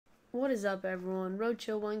What is up, everyone?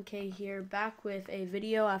 Roadchill1K here, back with a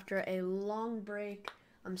video after a long break.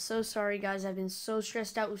 I'm so sorry, guys. I've been so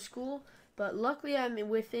stressed out with school, but luckily I'm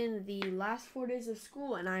within the last 4 days of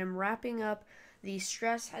school, and I am wrapping up. The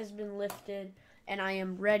stress has been lifted, and I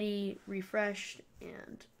am ready, refreshed,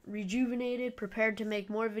 and rejuvenated, prepared to make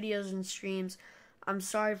more videos and streams. I'm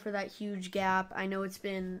sorry for that huge gap. I know it's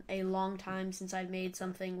been a long time since I've made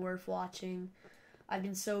something worth watching. I've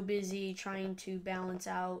been so busy trying to balance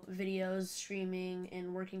out videos, streaming,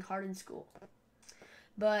 and working hard in school.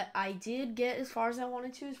 But I did get as far as I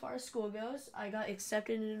wanted to as far as school goes. I got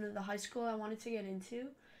accepted into the high school I wanted to get into.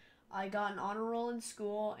 I got an honor roll in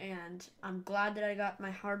school, and I'm glad that I got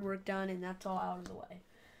my hard work done, and that's all out of the way.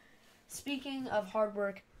 Speaking of hard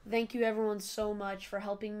work, thank you everyone so much for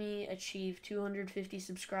helping me achieve 250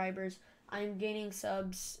 subscribers. I'm gaining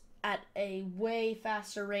subs at a way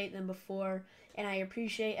faster rate than before, and I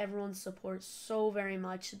appreciate everyone's support so very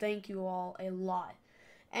much. Thank you all a lot.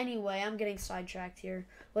 Anyway, I'm getting sidetracked here.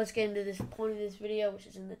 Let's get into this point of this video, which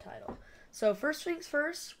is in the title. So first things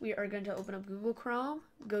first, we are going to open up Google Chrome,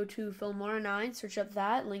 go to Filmora 9, search up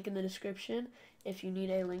that, link in the description if you need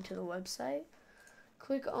a link to the website.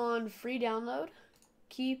 Click on free download,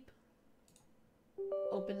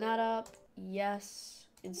 open that up, yes,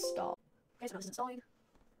 install. Okay, so now this is installing.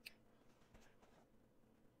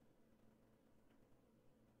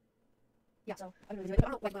 Yeah, so I'm gonna do it. I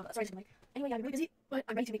don't know, like, sorry, anyway, yeah, I'm really busy, but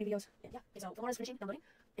I'm ready to make new videos. And yeah, okay, so Filmora's finishing downloading,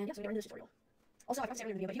 and yeah, so we're gonna do this tutorial. Also, I forgot to say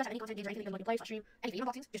earlier in the video, but if you guys have any content, games, or anything you'd like to play, stream, anything, even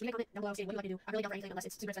unboxings, just leave a comment down below saying what you'd like to do. I'm really down for anything unless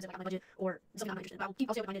it's super expensive, like on my budget, or something I'm not interested in. But I'll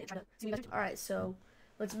stay open-minded and try to see what you guys do. Alright, so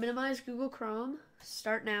let's minimize Google Chrome.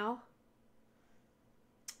 Start now.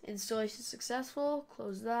 Installation successful.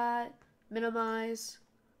 Close that. Minimize.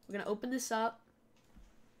 We're gonna open this up.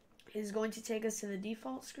 It is going to take us to the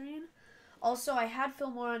default screen. Also, I had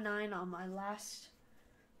Filmora 9 on my last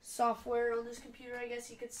software on this computer, I guess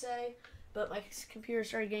you could say, but my computer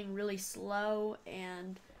started getting really slow,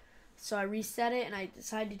 and so I reset it, and I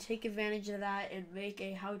decided to take advantage of that and make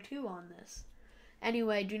a how-to on this.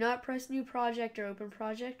 Anyway, do not press new project or open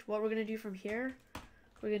project. What we're going to do from here,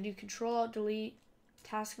 we're going to do Control-Alt-Delete,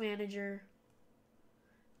 Task Manager,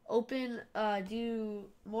 open, do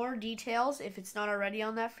more details. If it's not already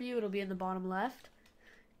on that for you, it'll be in the bottom left.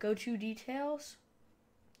 Go to details,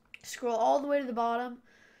 scroll all the way to the bottom,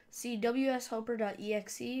 see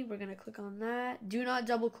wshelper.exe. We're going to click on that. Do not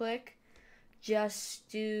double click, just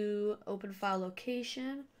do open file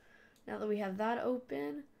location. Now that we have that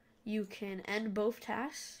open, you can end both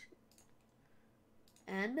tasks.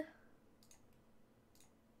 End.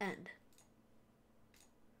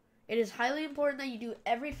 It is highly important that you do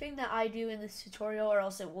everything that I do in this tutorial, or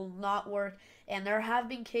else it will not work. And there have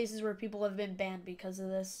been cases where people have been banned because of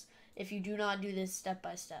this, if you do not do this step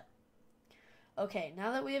by step. Okay,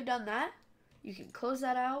 now that we have done that, you can close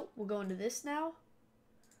that out. We'll go into this now.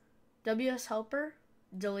 WS Helper,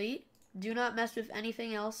 delete. Do not mess with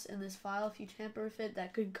anything else in this file. If you tamper with it,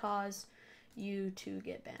 that could cause you to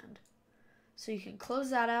get banned. So you can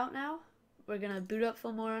close that out now. We're going to boot up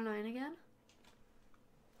Filmora 9 again.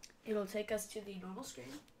 It'll take us to the normal screen.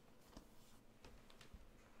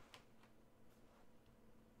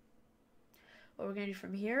 What we're going to do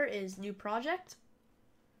from here is new project.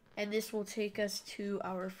 And this will take us to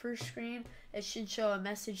our first screen. It should show a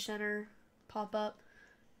message center pop up.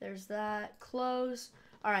 There's that. Close.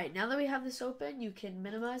 Alright, now that we have this open, you can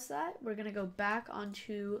minimize that. We're going to go back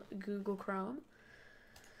onto Google Chrome.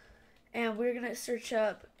 And we're going to search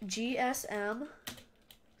up GSM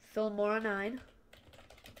Filmora 9.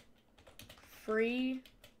 Free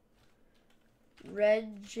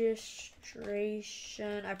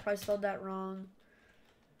registration. I probably spelled that wrong.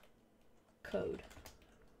 Code.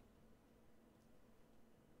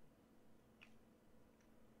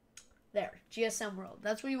 There, GSM World.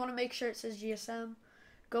 That's where you want to make sure it says GSM.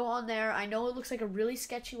 Go on there. I know it looks like a really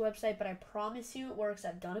sketchy website, but I promise you it works.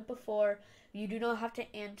 I've done it before. You do not have to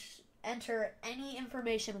enter any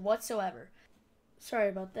information whatsoever. Sorry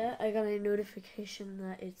about that. I got a notification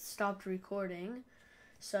that it stopped recording.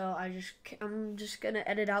 So I'm just going to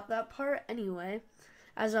edit out that part anyway.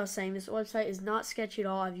 As I was saying, this website is not sketchy at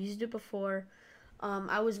all. I've used it before.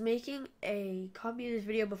 I was making a copy of this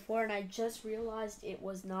video before, and I just realized it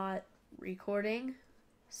was not recording.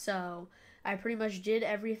 So I pretty much did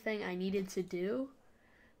everything I needed to do.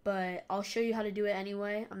 But I'll show you how to do it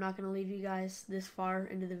anyway. I'm not going to leave you guys this far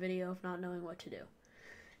into the video of not knowing what to do.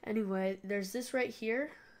 Anyway, there's this right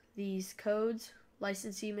here, these codes,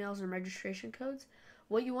 license emails, and registration codes.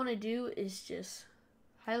 What you want to do is just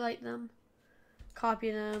highlight them, copy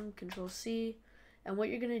them, Control-C, and what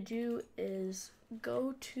you're going to do is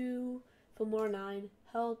go to Filmora 9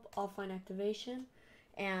 help, offline activation.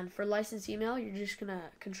 And for license email, you're just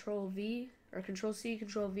gonna Control V or Control C,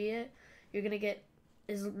 Control V it. You're gonna get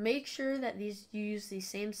make sure that you use the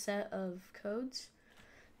same set of codes.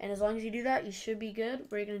 And as long as you do that, you should be good.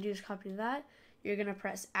 What you're gonna do is copy that. You're gonna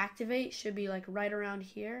press activate, should be like right around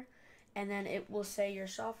here, and then it will say your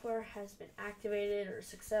software has been activated or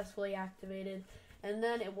successfully activated, and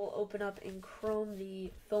then it will open up in Chrome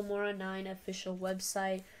the Filmora 9 official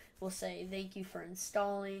website. It will say thank you for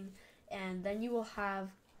installing, and then you will have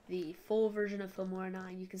the full version of Filmora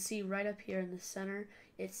 9. You can see right up here in the center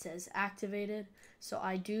it says activated, so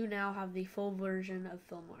I do now have the full version of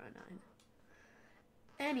Filmora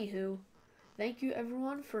 9. Anywho, thank you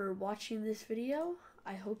everyone for watching this video.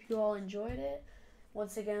 I hope you all enjoyed it.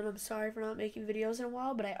 Once again, I'm sorry for not making videos in a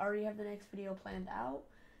while, but I already have the next video planned out,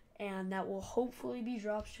 and that will hopefully be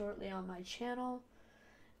dropped shortly on my channel.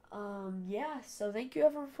 Yeah, so thank you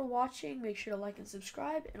everyone for watching. Make sure to like and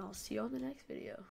subscribe, and I'll see you on the next video.